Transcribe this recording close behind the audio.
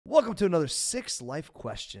Welcome to another 6 Life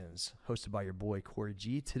Questions, hosted by your boy, Cory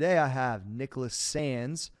G. Today I have Nicholas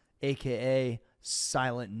Sands, a.k.a.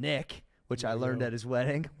 Silent Nick, which I learned at his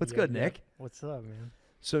wedding. What's good, Nick? What's up, man?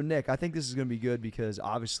 So, Nick, I think this is going to be good because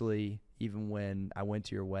obviously, even when I went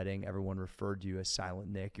to your wedding, everyone referred to you as Silent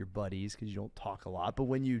Nick, your buddies, because you don't talk a lot. But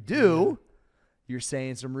when you do, you're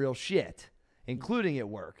saying some real shit, including at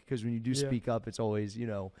work, because when you do speak up, it's always,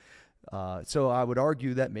 so I would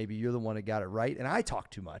argue that maybe you're the one that got it right, and I talk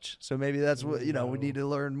too much. So maybe that's what, we need to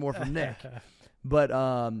learn more from Nick. But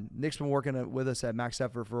Nick's been working with us at Max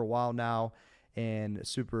Effort for a while now, and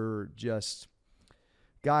super just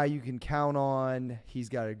guy you can count on. He's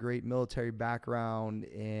got a great military background,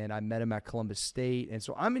 and I met him at Columbus State. And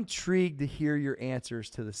so I'm intrigued to hear your answers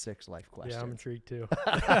to the 6 life questions. Yeah, I'm intrigued too.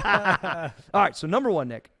 All right, so number 1,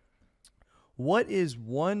 Nick. What is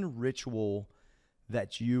one ritual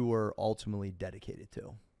that you are ultimately dedicated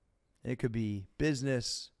to? And it could be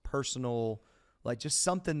business, personal, like just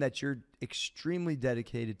something that you're extremely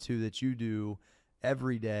dedicated to that you do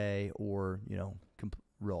every day or,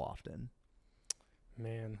 real often.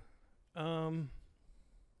 Man, one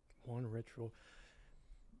ritual.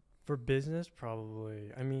 For business,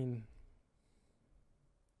 probably. I mean,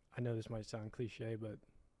 I know this might sound cliche, but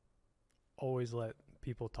always let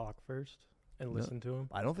people talk first and listen to them.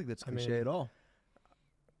 I don't think that's cliche at all.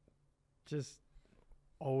 Just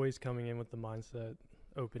always coming in with the mindset,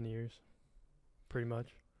 open ears, pretty much.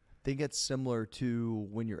 I think it's similar to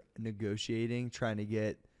when you're negotiating, trying to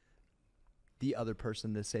get the other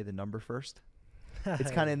person to say the number first.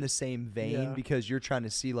 It's kind of in the same vein because you're trying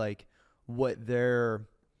to see like what their,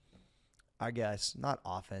 I guess, not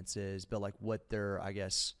offense is, but like what their, I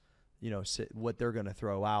guess, what they're going to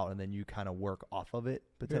throw out, and then you kind of work off of it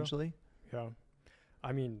potentially. Yeah.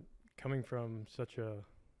 I mean, coming from such a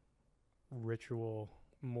ritual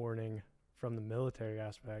morning from the military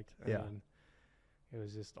aspect, I mean, it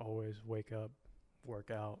was just always wake up,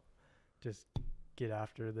 work out, just get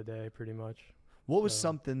after the day pretty much. What was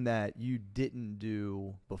something that you didn't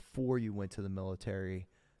do before you went to the military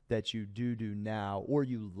that you do now, or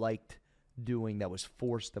you liked doing that was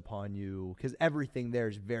forced upon you? Because everything there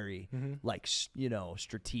is very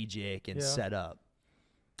strategic and set up.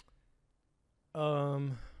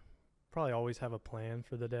 Probably always have a plan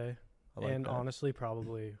for the day. And honestly,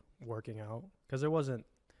 probably working out, because it wasn't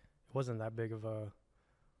that big of a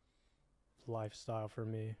lifestyle for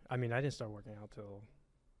me. I mean, I didn't start working out till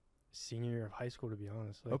senior year of high school, to be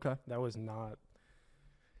honest. That was not.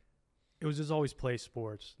 It was just always play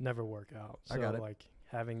sports, never work out. So I got it. Like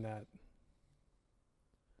having that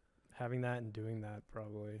and doing that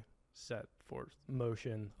probably set for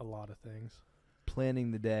motion a lot of things.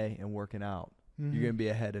 Planning the day and working out. You're going to be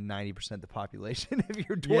ahead of 90% of the population if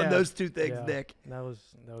you're doing those two things, Nick. That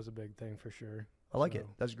was a big thing for sure. I like it.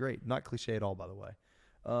 That's great. Not cliche at all, by the way.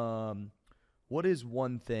 What is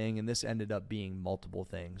one thing, and this ended up being multiple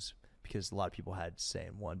things because a lot of people had to say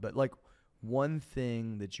in one, but like one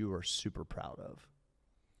thing that you are super proud of?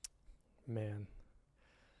 Man.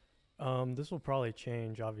 This will probably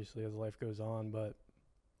change, obviously, as life goes on, but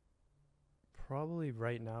probably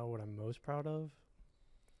right now what I'm most proud of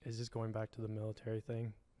is just going back to the military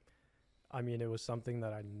thing. I mean, it was something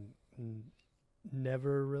that I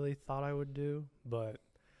never really thought I would do, but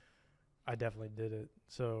I definitely did it.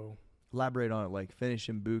 So elaborate on it, like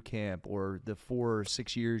finishing boot camp or the 4 or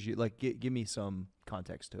 6 years. You like give me some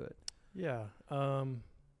context to it. Yeah,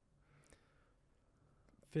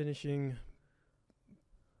 finishing.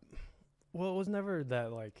 Well, it was never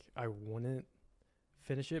that like I wouldn't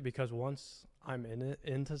finish it, because once I'm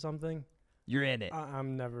into something, you're in it.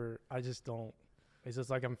 I just don't. It's just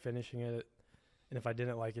like I'm finishing it, and if I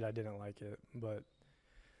didn't like it, I didn't like it. But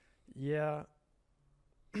yeah,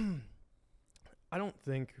 I don't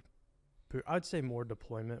think. I'd say more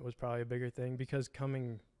deployment was probably a bigger thing, because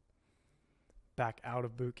coming back out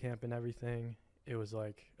of boot camp and everything, it was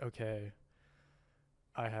like, okay,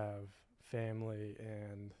 I have family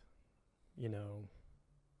and,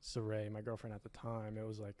 Saray, my girlfriend at the time, it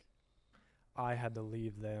was like I had to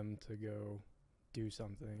leave them to go do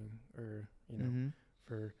something or,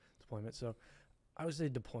 for deployment. So I would say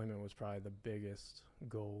deployment was probably the biggest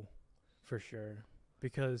goal for sure,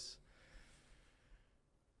 because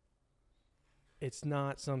it's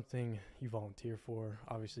not something you volunteer for.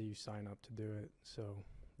 Obviously, you sign up to do it. So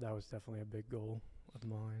that was definitely a big goal of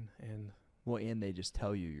mine. And they just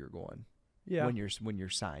tell you you're going. Yeah. When you're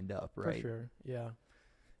signed up, right? For sure. Yeah.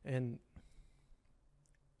 And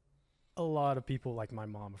a lot of people, like my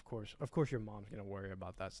mom, of course your mom's going to worry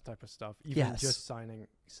about that type of stuff. Even just signing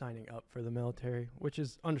up for the military, which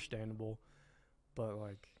is understandable. But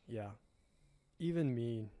like, yeah, even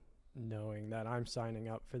me knowing that I'm signing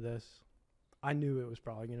up for this. I knew it was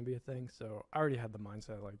probably going to be a thing, so I already had the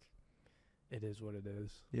mindset like it is what it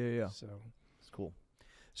is. Yeah. So it's cool.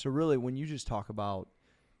 So really, when you just talk about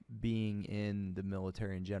being in the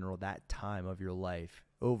military in general, that time of your life,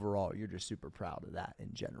 overall, you're just super proud of that in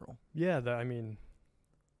general. Yeah, that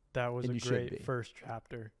was And a you should great be. first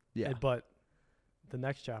chapter. Yeah. But the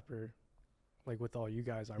next chapter, like with all you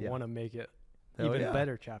guys, I Yeah. want to make it Hell even yeah.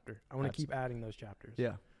 better chapter. I want to keep adding those chapters.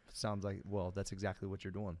 Yeah. Sounds like, well, that's exactly what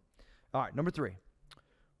you're doing. All right, number 3.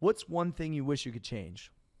 What's one thing you wish you could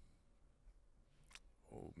change?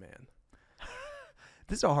 Oh, man.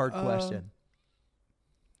 This is a hard question.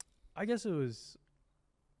 I guess it was,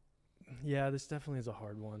 yeah, this definitely is a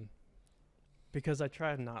hard one. Because I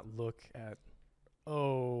try to not look at,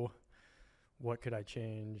 oh, what could I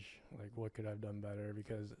change? Like, what could I have done better?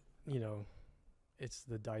 Because, you know, it's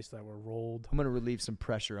the dice that were rolled. I'm going to relieve some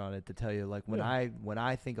pressure on it to tell you, like, when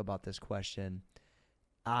I think about this question,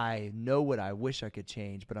 I know what I wish I could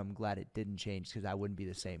change, but I'm glad it didn't change because I wouldn't be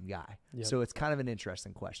the same guy. Yep. So it's kind of an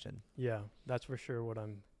interesting question. Yeah, that's for sure what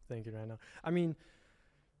I'm thinking right now. I mean,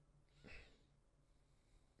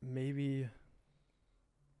 maybe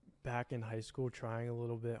back in high school trying a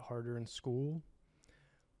little bit harder in school.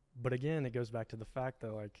 But again, it goes back to the fact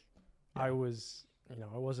that, like, I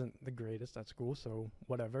wasn't the greatest at school, so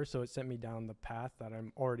whatever. So it sent me down the path that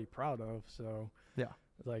I'm already proud of. So, yeah,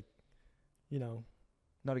 like, you know.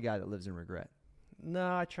 Not a guy that lives in regret.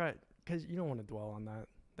 No, I try, because you don't want to dwell on that.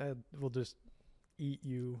 That will just eat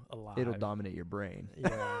you alive. It'll dominate your brain.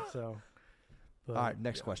 Yeah, so. But, all right,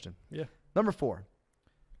 next question. Yeah. Number 4.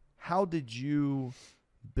 How did you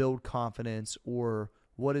build confidence, or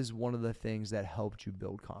what is one of the things that helped you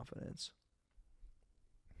build confidence?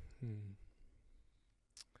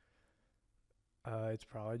 It's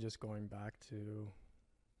probably just going back to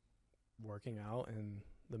working out in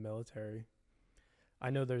the military. I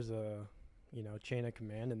know there's a, chain of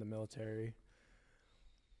command in the military,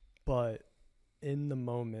 but in the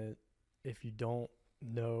moment, if you don't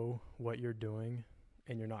know what you're doing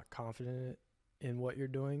and you're not confident in what you're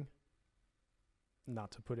doing, not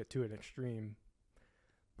to put it to an extreme,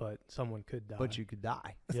 but someone could die. But you could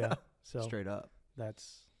die. Yeah. So straight up.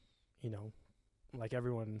 That's, like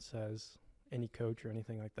everyone says, any coach or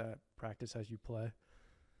anything like that, practice as you play.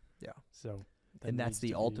 Yeah. So. And that's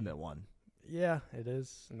the ultimate one. Yeah, it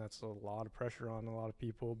is. And that's a lot of pressure on a lot of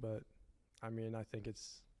people. But, I mean, I think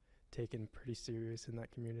it's taken pretty serious in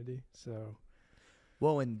that community. So.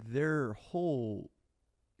 Well, and their whole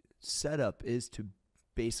setup is to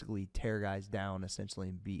basically tear guys down essentially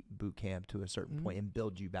and beat boot camp to a certain point and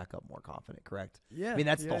build you back up more confident, correct? Yeah. I mean,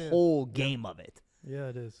 that's the whole game of it. Yeah,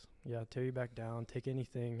 it is. Yeah, tear you back down. Take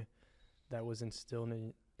anything that was instilled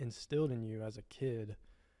in you as a kid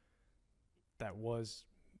that was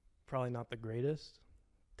probably not the greatest.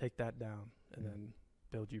 Take that down and then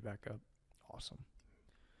build you back up. Awesome.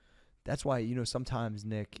 That's why, sometimes,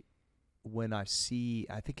 Nick, when I see,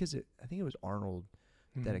 I think it was Arnold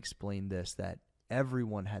that explained this, that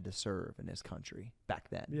everyone had to serve in his country back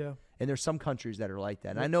then. Yeah. And there's some countries that are like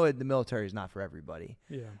that. And I know the military is not for everybody.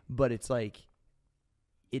 Yeah. But it's like,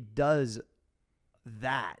 it does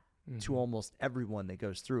that to almost everyone that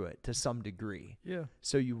goes through it to some degree. Yeah.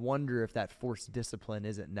 So you wonder if that forced discipline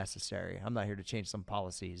isn't necessary. I'm not here to change some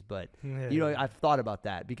policies, but I've thought about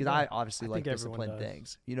that because I obviously like disciplined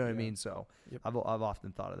things. You know what I mean? So I've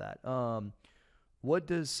often thought of that. What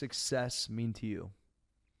does success mean to you?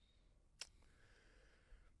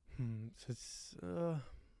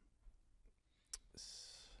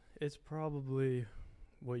 It's probably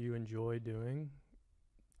what you enjoy doing.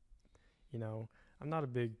 I'm not a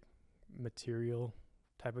big material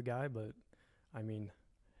type of guy, but I mean,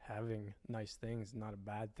 having nice things is not a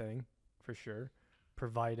bad thing for sure.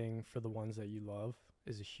 Providing for the ones that you love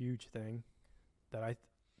is a huge thing. That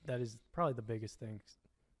is probably the biggest thing.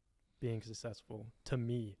 Being successful to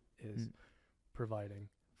me is providing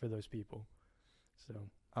for those people. So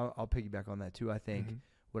I'll piggyback on that too. I think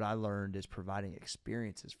what I learned is providing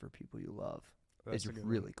experiences for people you love. It's a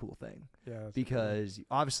really cool thing. Yeah. Because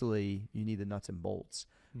obviously you need the nuts and bolts,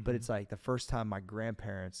 but it's like the first time my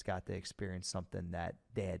grandparents got to experience something that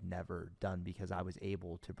they had never done because I was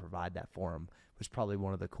able to provide that for them was probably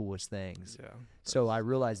one of the coolest things. Yeah. So I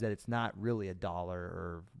realized that it's not really $1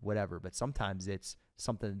 or whatever, but sometimes it's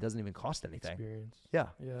something that doesn't even cost anything. Experience. Yeah.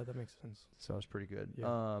 Yeah, that makes sense. So it's pretty good. Yeah.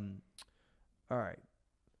 All right.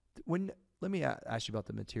 Let me ask you about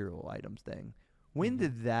the material items thing. When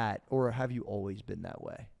did that, or have you always been that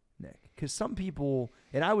way, Nick? Because some people,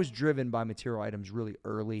 and I was driven by material items really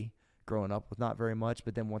early growing up with not very much,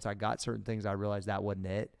 but then once I got certain things, I realized that wasn't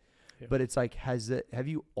it. Yeah. But it's like, have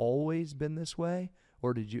you always been this way,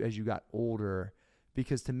 or did you, as you got older?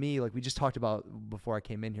 Because to me, like we just talked about before I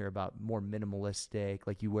came in here about more minimalistic,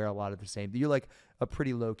 like you wear a lot of the same. You're like a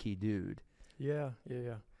pretty low key dude. Yeah.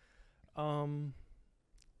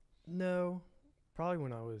 No, probably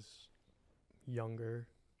when I was younger,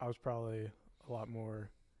 I was probably a lot more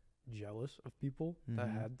jealous of people that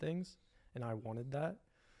had things, and I wanted that.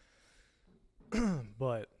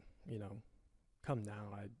 But, come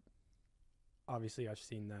now, I've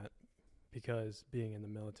seen that, because being in the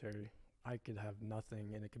military, I could have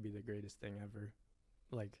nothing and it could be the greatest thing ever.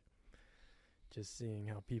 Like, just seeing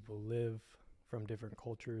how people live from different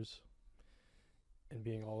cultures and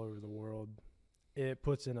being all over the world, it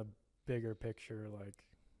puts in a bigger picture, like,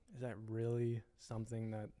 is that really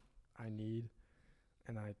something that I need?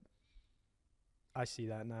 And I see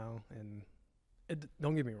that now, and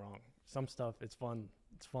don't get me wrong, some stuff, it's fun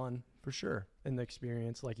For sure. and the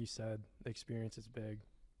experience, like you said, the experience is big.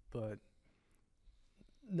 But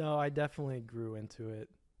no, I definitely grew into it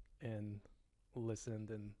and listened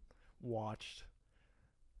and watched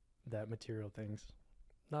that material things.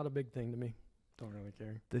 Not a big thing to me. Don't really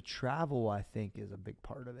care. The travel, I think, is a big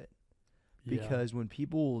part of it. Yeah. Because when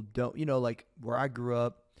people don't, like where I grew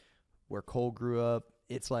up, where Cole grew up,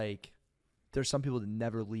 it's like there's some people that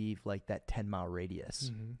never leave like that 10-mile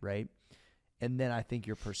radius, right? And then I think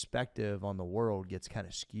your perspective on the world gets kind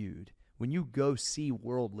of skewed. When you go see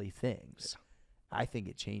worldly things, I think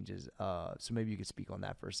it changes. So maybe you could speak on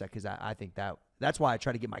that for a sec, because I think that's why I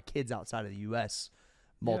try to get my kids outside of the U.S.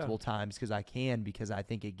 multiple times, because I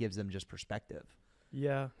think it gives them just perspective.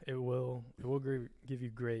 Yeah, it will. It will give you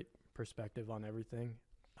great perspective on everything.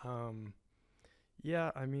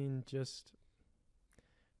 Yeah, I mean, just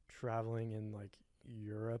traveling in like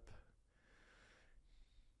Europe,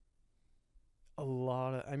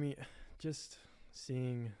 just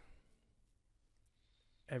seeing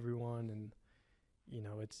everyone, and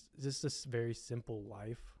it's just this very simple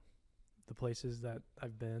life, the places that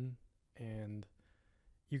I've been, and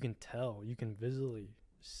you can visually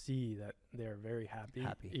see that they're very happy,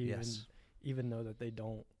 even though that they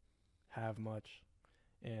don't have much.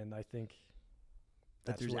 And I think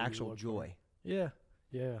that there's actual joy. Yeah,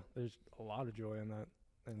 there's a lot of joy in that,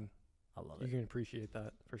 and I love it. You can appreciate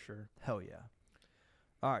that for sure. Hell yeah.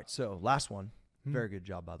 All right, so last one. Very good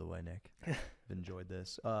job, by the way, Nick. I've enjoyed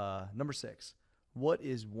this. Number 6. What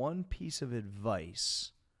is one piece of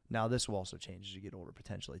advice? Now, this will also change as you get older,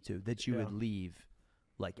 potentially, too, that you would leave,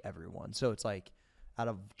 like, everyone. So it's like, out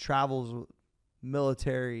of travels,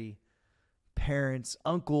 military, parents,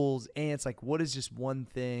 uncles, aunts, like, what is just one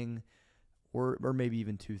thing, or maybe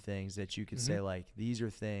even 2 things that you could say, like, these are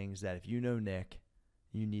things that if you know Nick,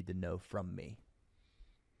 you need to know from me?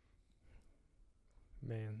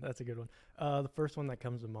 Man, that's a good one. The first one that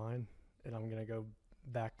comes to mind, and I'm going to go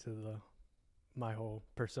back to my whole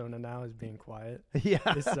persona now, is being quiet. Yeah.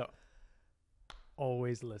 So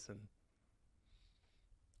always listen.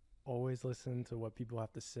 Always listen to what people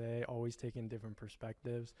have to say. Always take in different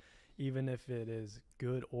perspectives. Even if it is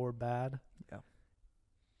good or bad,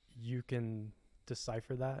 you can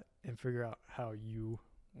decipher that and figure out how you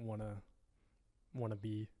want to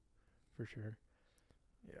be, for sure.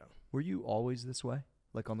 Yeah. Were you always this way,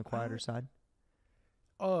 like on the quieter side?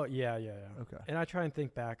 Oh, yeah. Okay. And I try and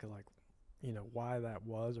think back, like, why that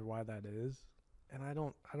was or why that is. And I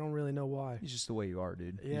don't really know why. It's just the way you are,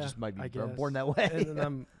 dude. Yeah, you just might be I guess. born that way. And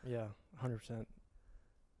I'm 100%.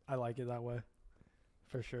 I like it that way,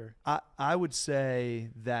 for sure. I would say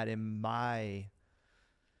that in my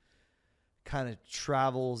kind of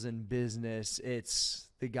travels and business, it's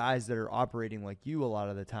the guys that are operating like you a lot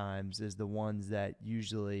of the times is the ones that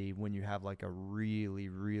usually, when you have like a really,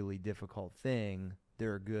 really difficult thing,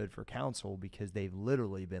 they're good for counsel because they've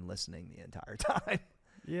literally been listening the entire time.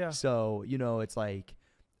 Yeah. So, it's like,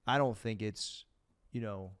 I don't think it's,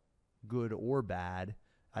 good or bad.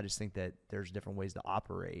 I just think that there's different ways to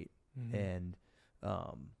operate. And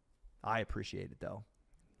I appreciate it, though.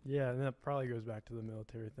 Yeah, and that probably goes back to the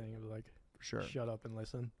military thing of like, for sure, shut up and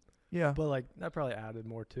listen. Yeah. But like, that probably added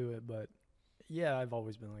more to it. But yeah, I've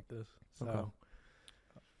always been like this. So. Okay.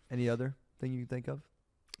 Any other thing you can think of?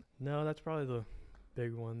 No, that's probably the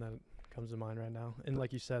big one that comes to mind right now. And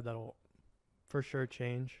like you said, that'll for sure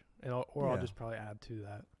change, and I'll just probably add to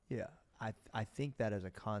that. Yeah. I think that as a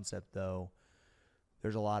concept, though,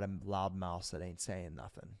 there's a lot of loudmouths that ain't saying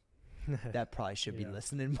nothing. That probably should be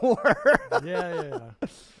listening more. Yeah.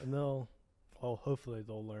 And hopefully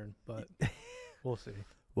they'll learn, but we'll see.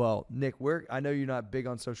 Well, Nick, I know you're not big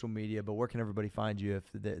on social media, but where can everybody find you if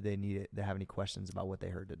they need it, they have any questions about what they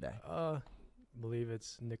heard today? I believe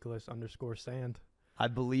it's Nicholas_Sand. I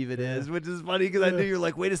believe it is, which is funny because I knew you're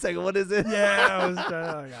like, wait a second, what is it? Yeah, I was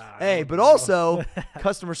trying to, hey, but also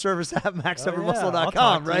customer service at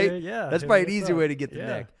MaxEffortMuscle.com, right? Yeah, that's probably an easier way to get to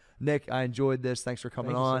Nick. Nick, I enjoyed this. Thanks for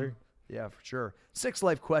coming on. Sir. Yeah, for sure. 6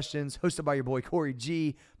 Life Questions, hosted by your boy Cory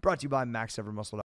G, brought to you by MaxEffortMuscle.com.